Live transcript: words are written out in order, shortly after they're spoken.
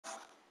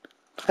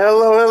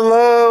Hello,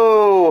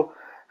 hello!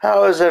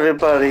 How is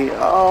everybody?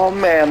 Oh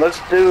man,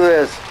 let's do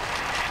this.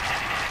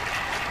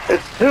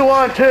 It's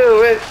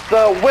 2-on-2. It's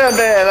the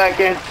women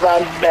against the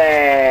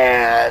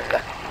men.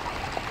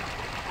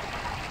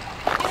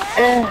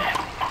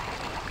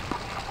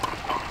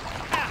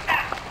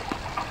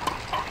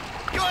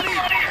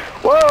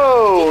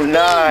 Whoa,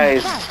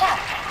 nice.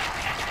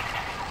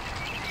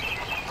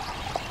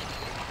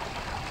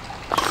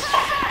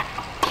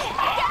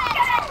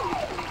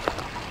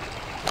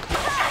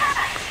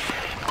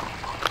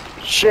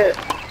 Shit.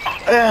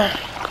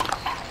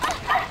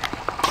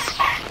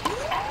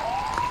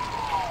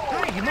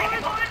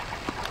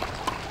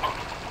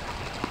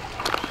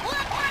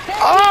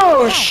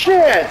 Oh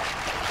shit!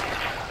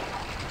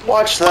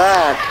 Watch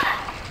that.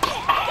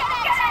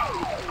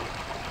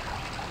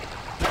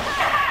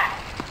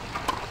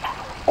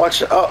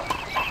 Watch it. Oh.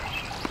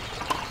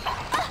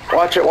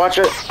 Watch it, watch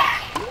it.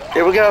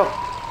 Here we go.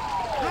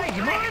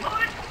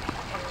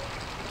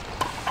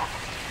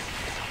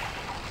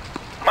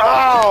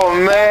 Oh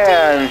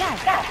man.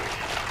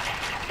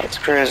 That's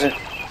crazy.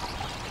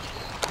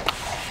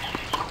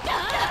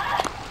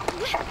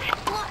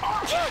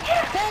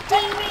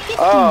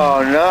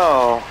 Oh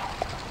no.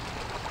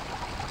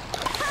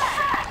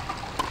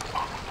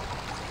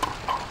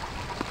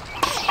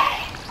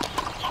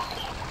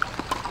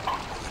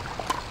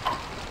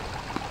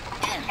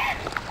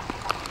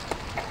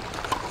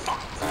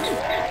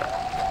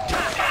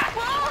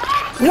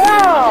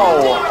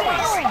 No!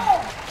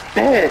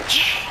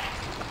 Bitch.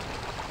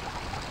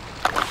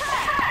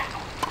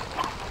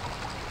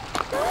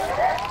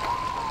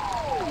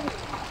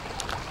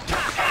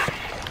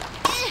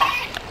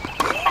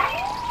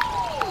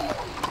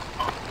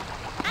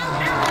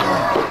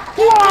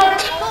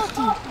 What?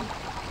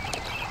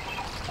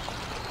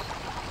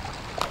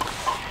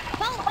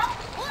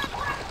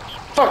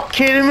 Fuck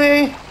kidding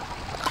me?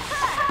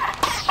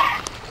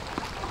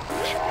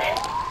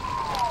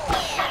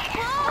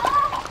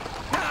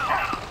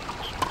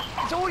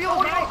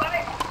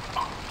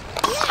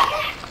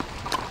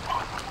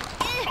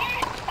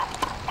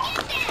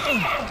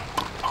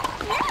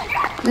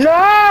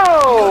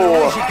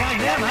 No!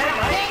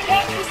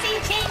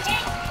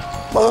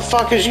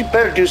 Motherfuckers, you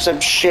better do some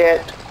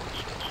shit.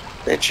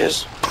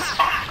 Bitches.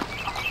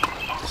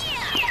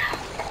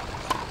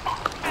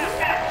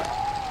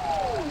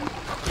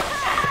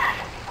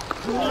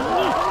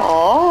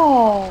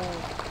 Oh.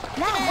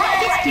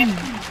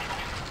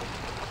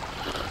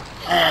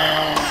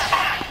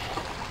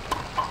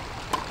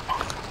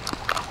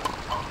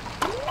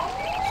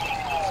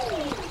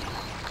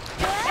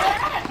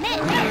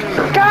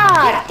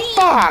 God,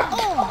 fuck!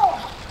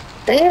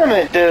 Damn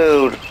it,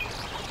 dude.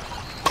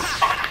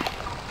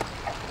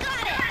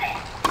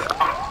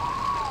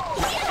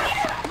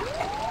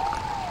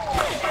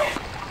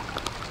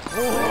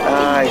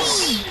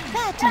 Nice.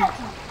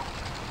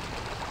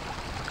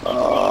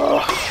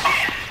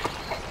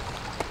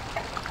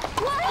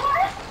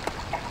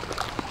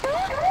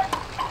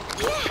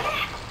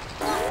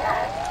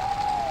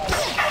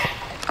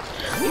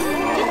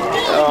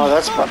 Oh,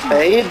 that's my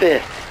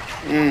baby.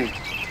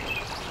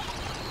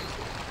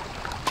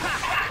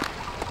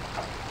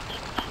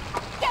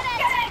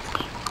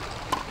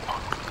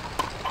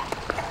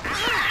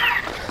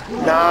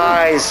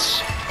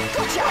 Nice.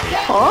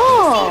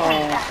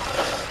 Oh.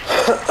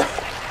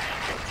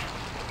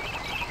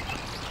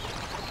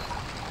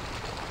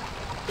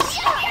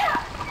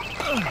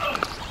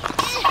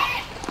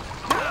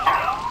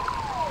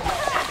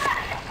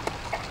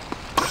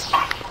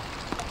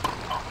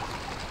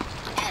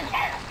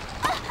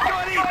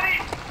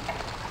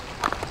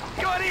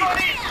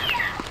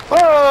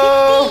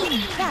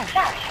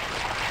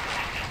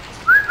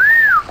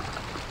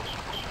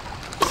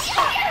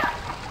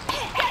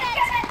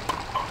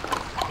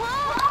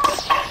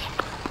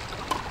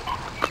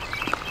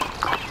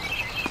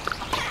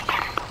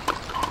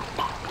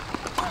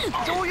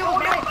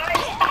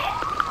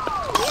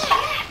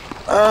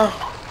 Oh.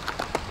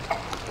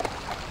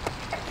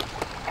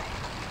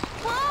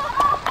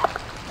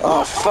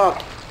 Oh,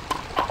 fuck.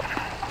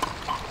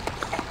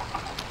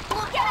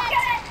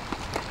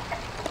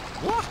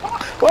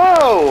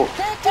 Whoa!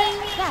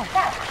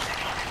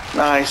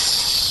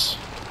 Nice.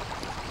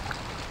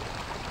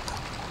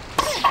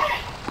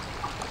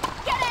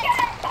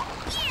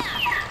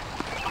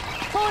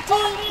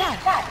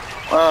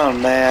 Oh,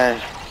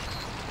 man.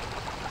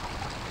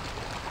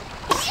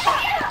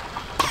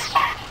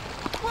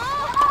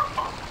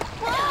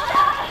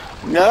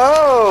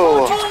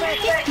 No!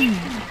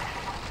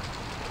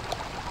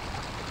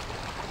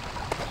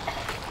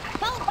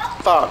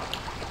 Fuck.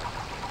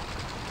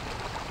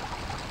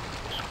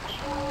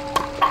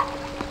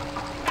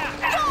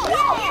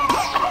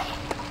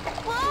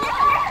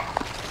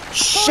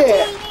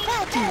 Shit.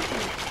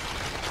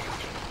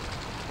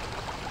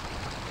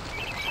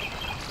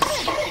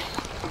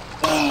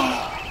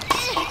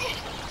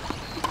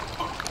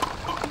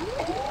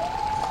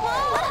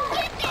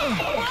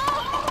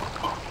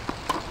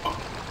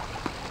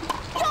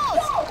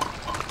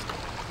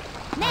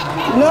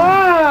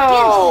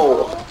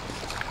 No!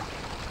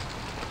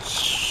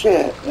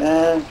 shit,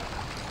 man.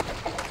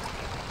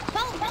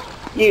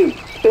 You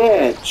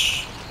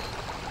bitch.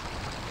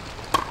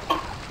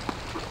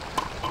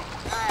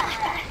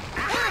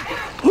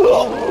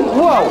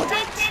 Whoa!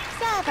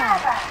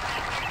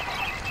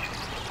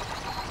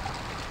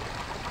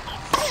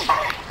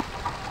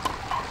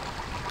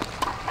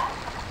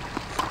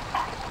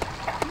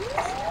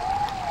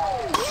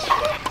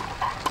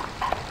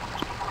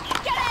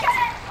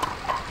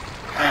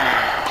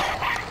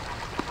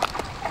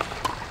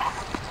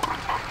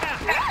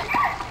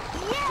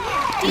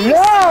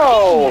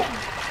 No!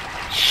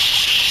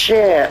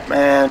 Shit,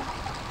 man.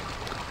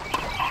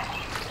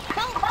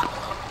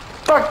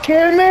 Fuck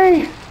kidding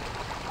me?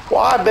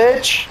 Why,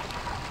 bitch?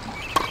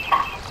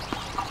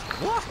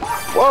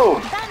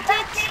 Whoa!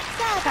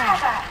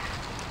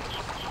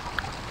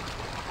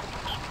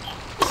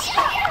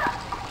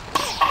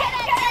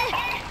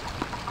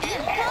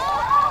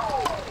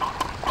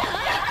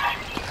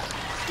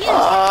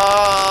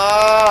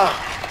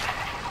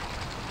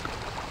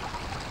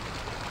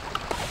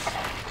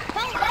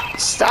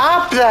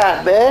 Stop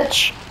that,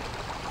 bitch!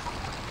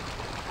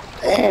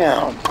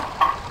 Damn.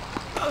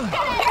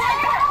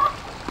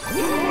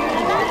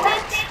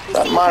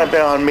 That might have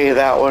been on me,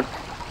 that one.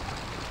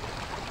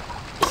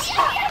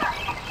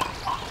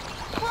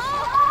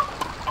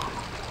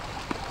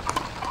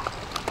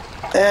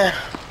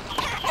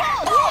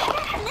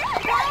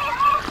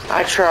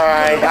 I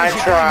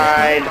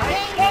tried.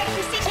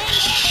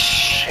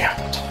 Shit.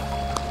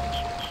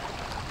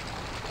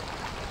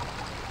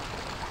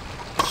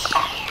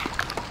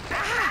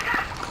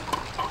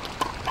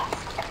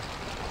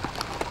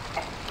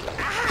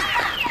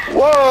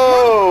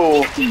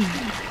 Whoa!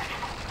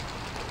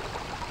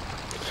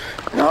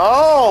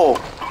 No!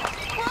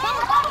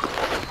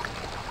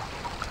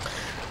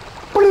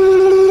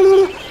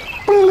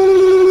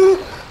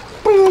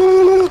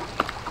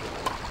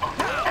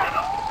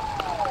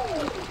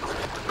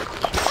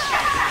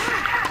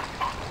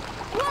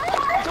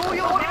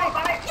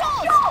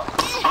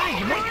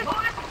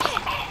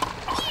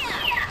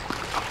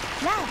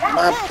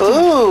 My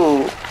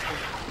boo!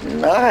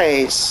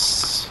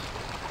 Nice.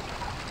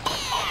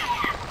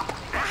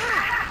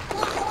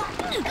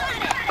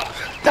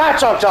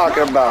 That's what I'm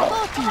talking about.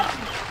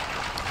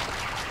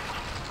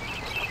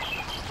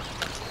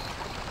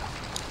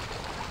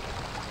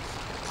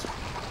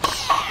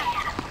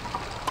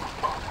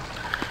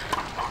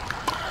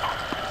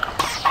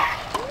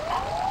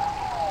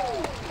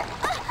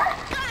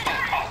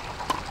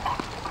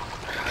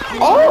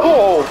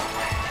 Oh!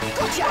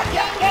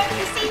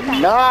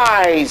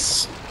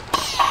 Nice!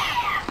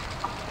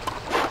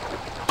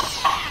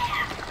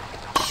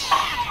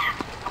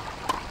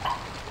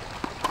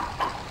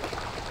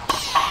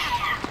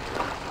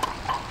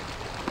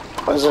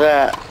 What's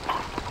that?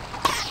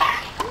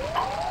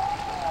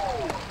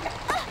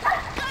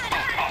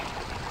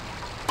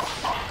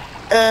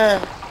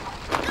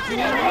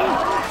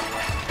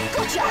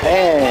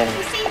 Man.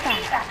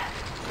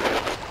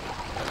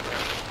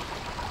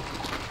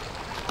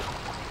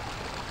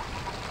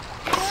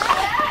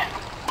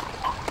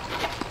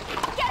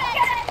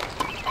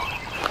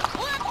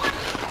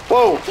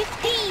 Whoa!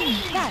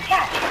 15.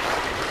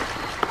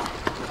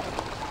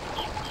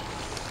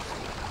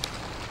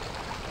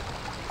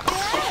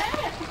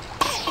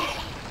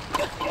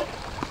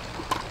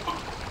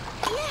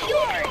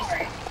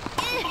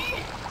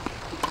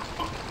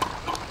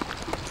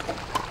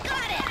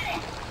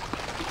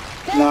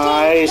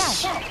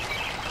 Nice.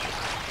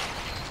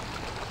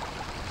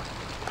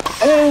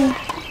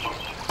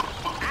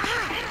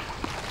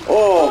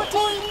 Oh,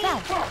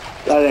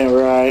 that ain't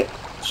right.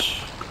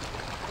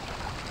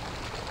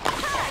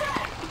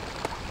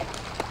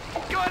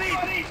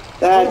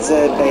 That's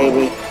it,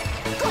 baby.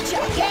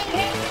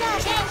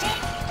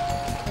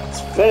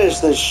 Let's finish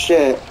this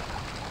shit.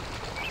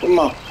 Come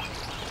on.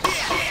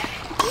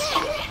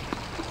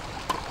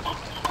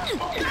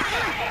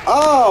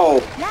 Oh!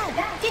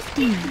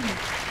 15.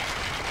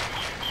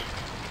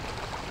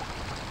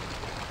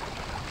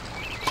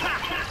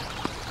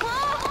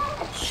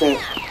 Shit.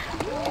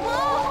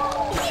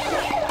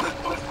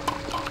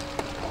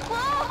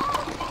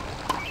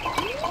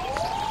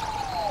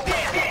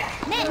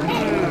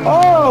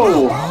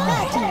 Oh!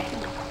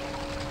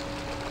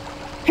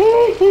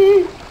 Hee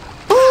hee!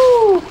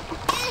 Woo!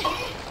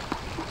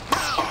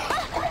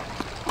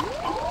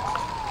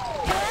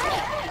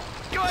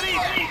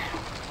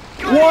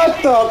 What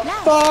the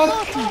fuck?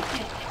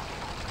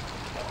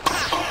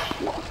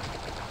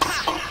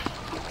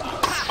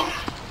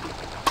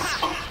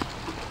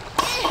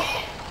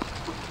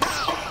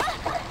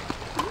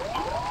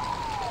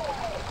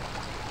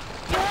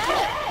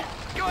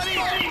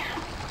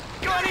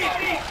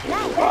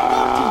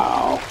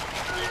 Wow.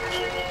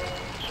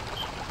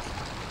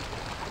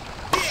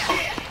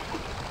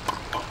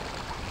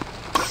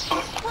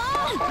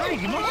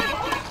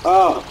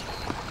 Oh.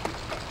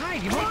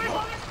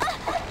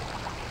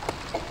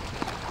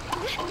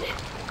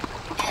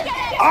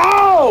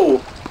 Oh!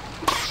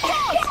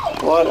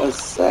 What a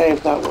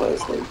save that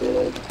was, they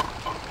did.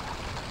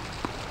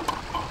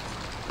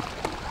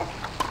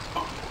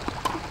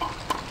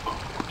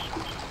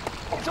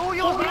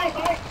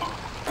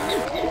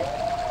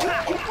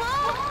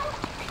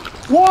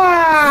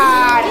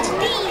 What?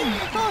 15,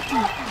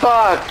 40.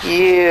 Fuck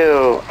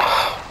you.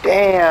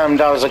 Damn,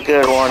 that was a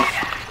good one.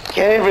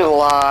 Can't even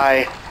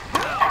lie.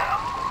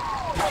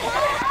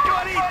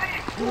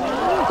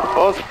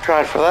 Both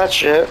tried for that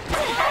shit.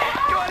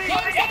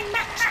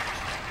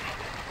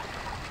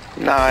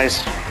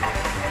 Nice.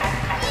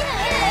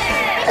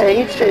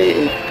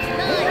 18.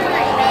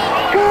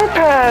 Good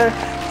time.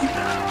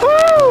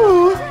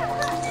 Woo!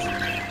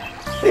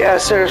 Yeah,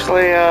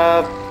 seriously,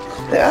 yeah.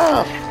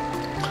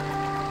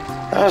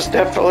 That was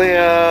definitely,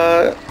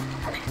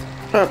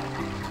 huh.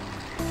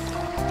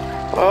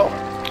 Well,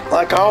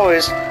 like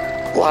always,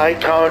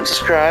 like, comment,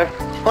 subscribe,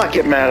 like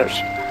it matters.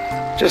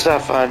 Just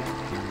have fun.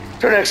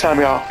 Till next time,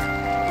 y'all.